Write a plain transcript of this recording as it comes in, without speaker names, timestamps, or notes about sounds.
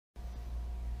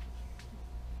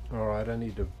Alright, I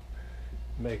need to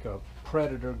make a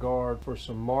predator guard for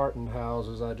some martin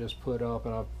houses I just put up,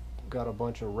 and I've got a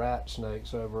bunch of rat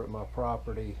snakes over at my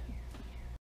property.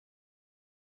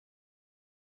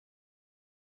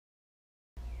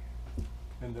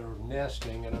 And they're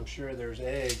nesting, and I'm sure there's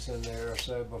eggs in there,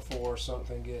 so before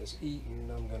something gets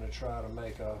eaten, I'm going to try to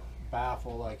make a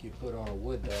baffle like you put on a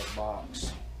wood duck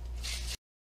box.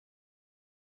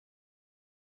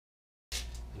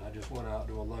 And I just went out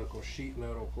to a local sheet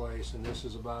metal place, and this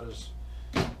is about as,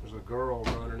 there's a girl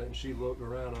running it, and she looked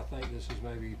around. I think this is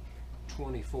maybe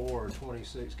 24 or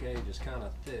 26 gauge. It's kind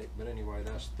of thick, but anyway,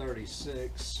 that's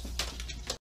 36.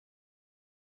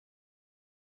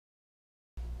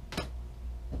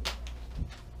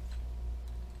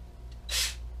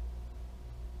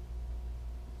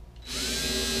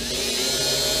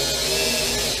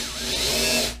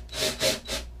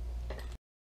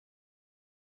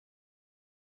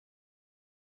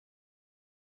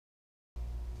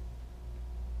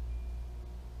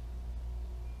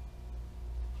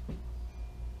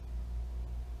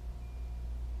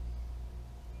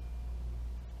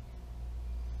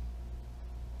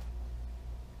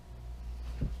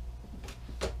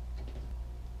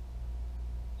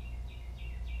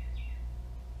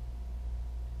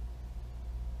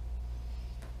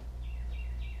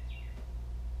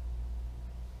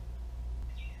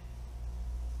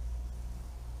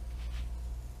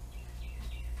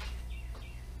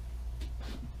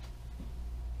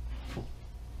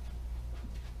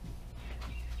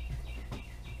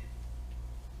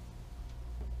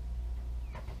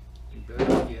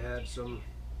 If you had some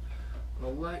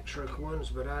electric ones,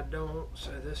 but I don't,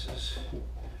 so this is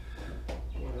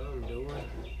what I'm doing.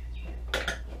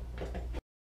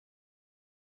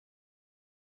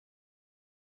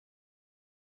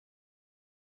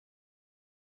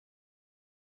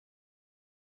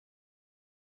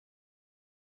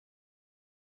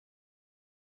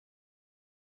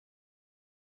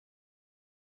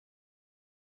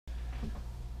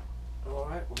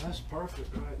 Alright, well that's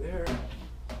perfect right there.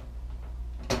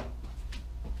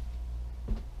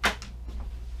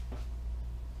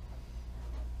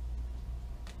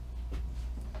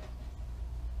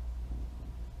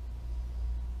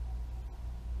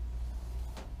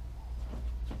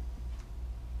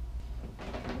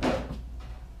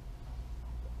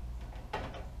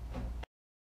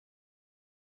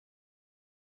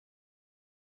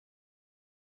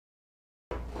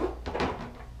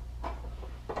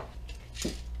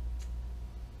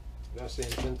 That's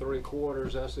 1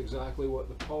 3/4. That's exactly what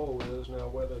the pole is. Now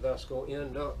whether that's going to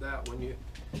end up that when you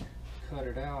cut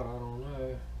it out, I don't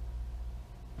know.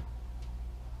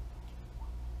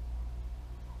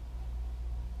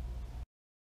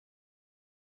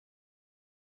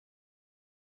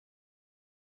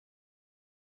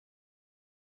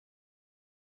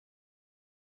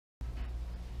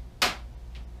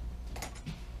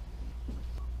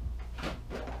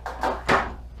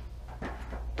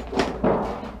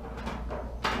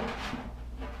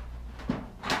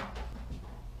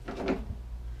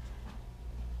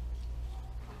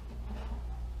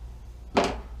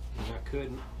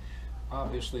 Couldn't.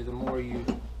 Obviously, the more you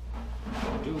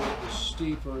do it, the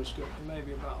steeper it's going to,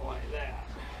 maybe about like that.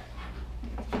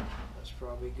 That's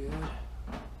probably good.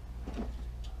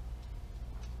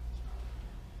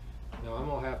 Now I'm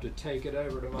going to have to take it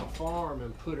over to my farm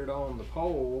and put it on the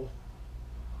pole.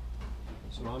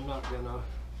 So I'm not going to,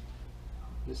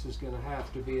 this is going to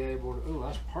have to be able to, oh,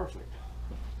 that's perfect.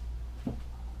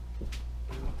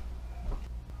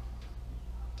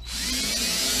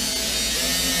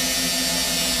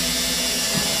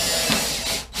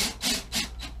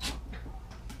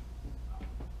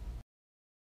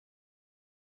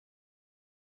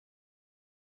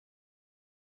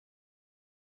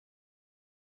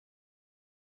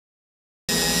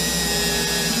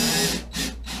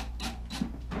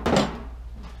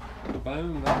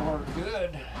 Boom, that worked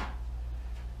good.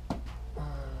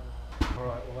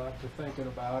 Alright, well after thinking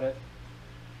about it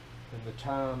and the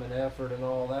time and effort and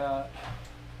all that,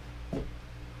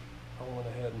 I went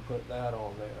ahead and put that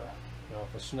on there. Now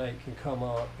if a snake can come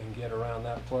up and get around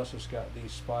that, plus it's got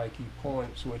these spiky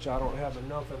points, which I don't have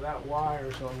enough of that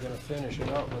wire, so I'm going to finish it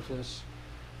up with this.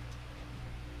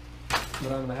 But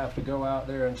I'm going to have to go out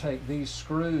there and take these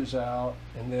screws out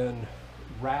and then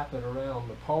wrap it around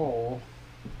the pole.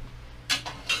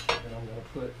 And I'm going to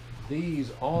put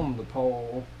these on the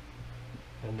pole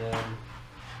and then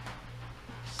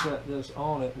set this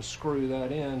on it and screw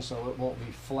that in so it won't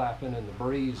be flapping in the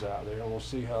breeze out there, and we'll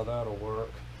see how that'll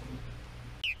work.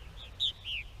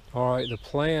 Alright, the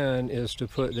plan is to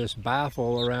put this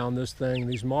baffle around this thing.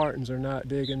 These martins are not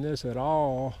digging this at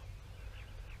all.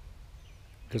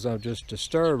 because I've just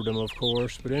disturbed them, of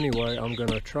course. But anyway, I'm going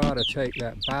to try to take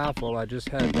that baffle. I just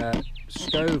had that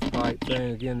stovepipe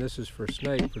thing. Again, this is for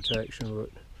snake protection, but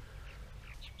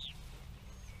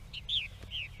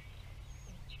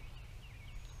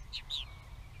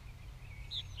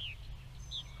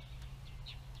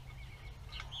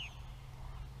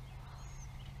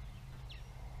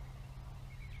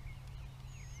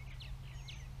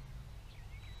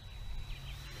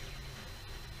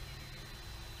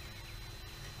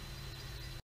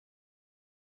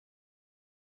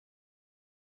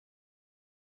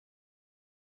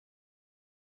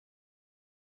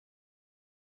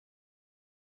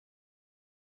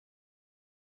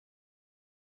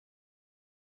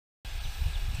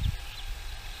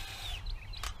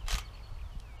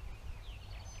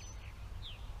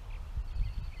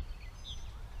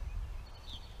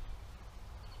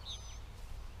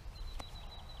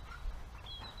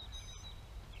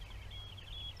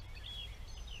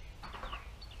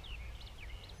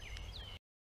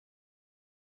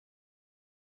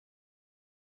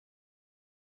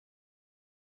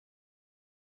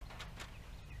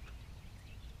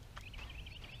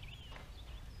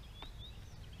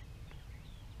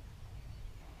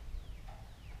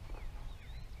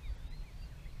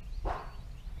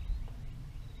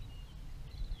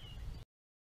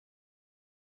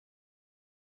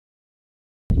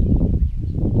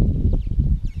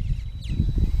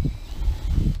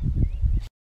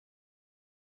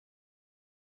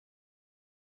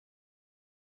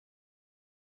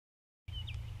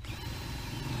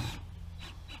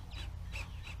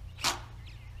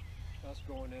that's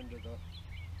going into the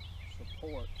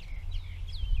support.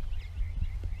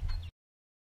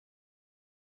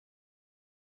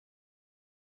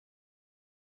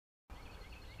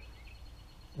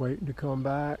 Waiting to come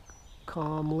back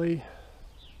calmly.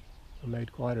 I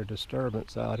made quite a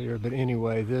disturbance out here, but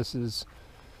anyway, this is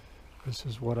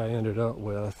what I ended up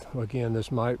with. Again,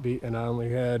 this might be, and I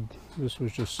only had, this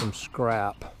was just some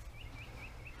scrap.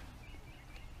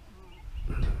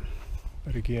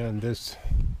 But again, this,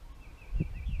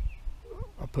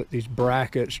 I put these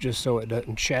brackets just so it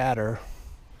doesn't chatter.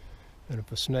 And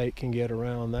if a snake can get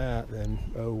around that, then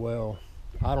oh well.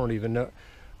 I don't even know.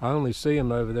 I only see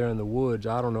them over there in the woods.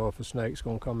 I don't know if a snake's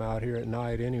going to come out here at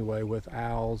night anyway with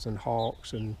owls and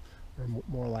hawks, and or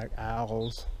more like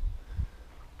owls.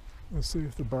 Let's see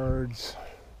if the birds,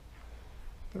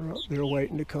 they're up there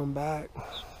waiting to come back.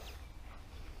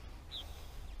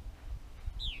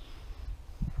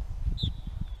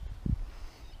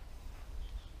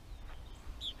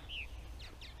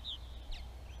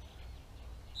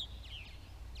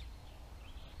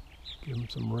 Give them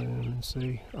some room and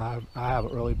see. I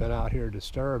haven't really been out here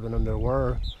disturbing them. There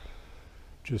were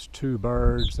just 2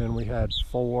 birds, then we had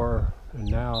 4, and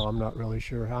now I'm not really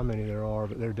sure how many there are,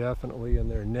 but they're definitely in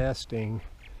there nesting,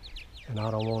 and I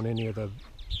don't want any of the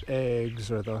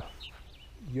eggs or the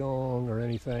young or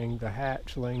anything, the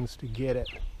hatchlings, to get it.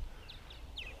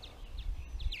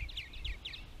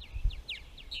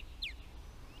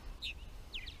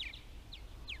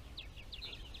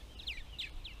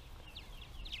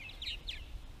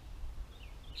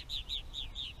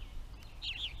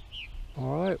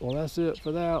 Alright, well that's it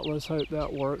for that. Let's hope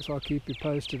that works. I'll keep you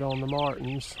posted on the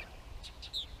martins.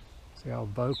 See how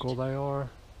vocal they are.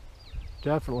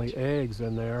 Definitely eggs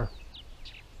in there.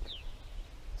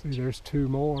 See, there's 2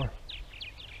 more.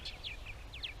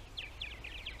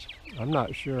 I'm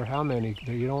not sure how many.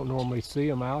 You don't normally see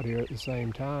them out here at the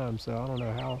same time, so I don't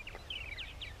know how.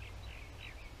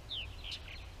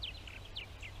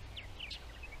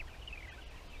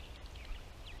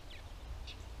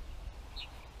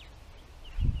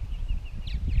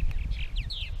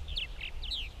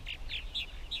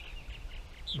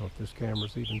 I don't know if this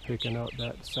camera's even picking up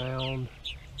that sound.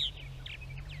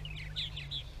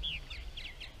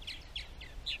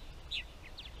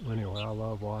 Anyway, I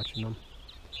love watching them.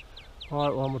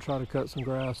 Alright, well I'm going to try to cut some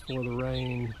grass for the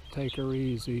rain. Take her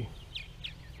easy.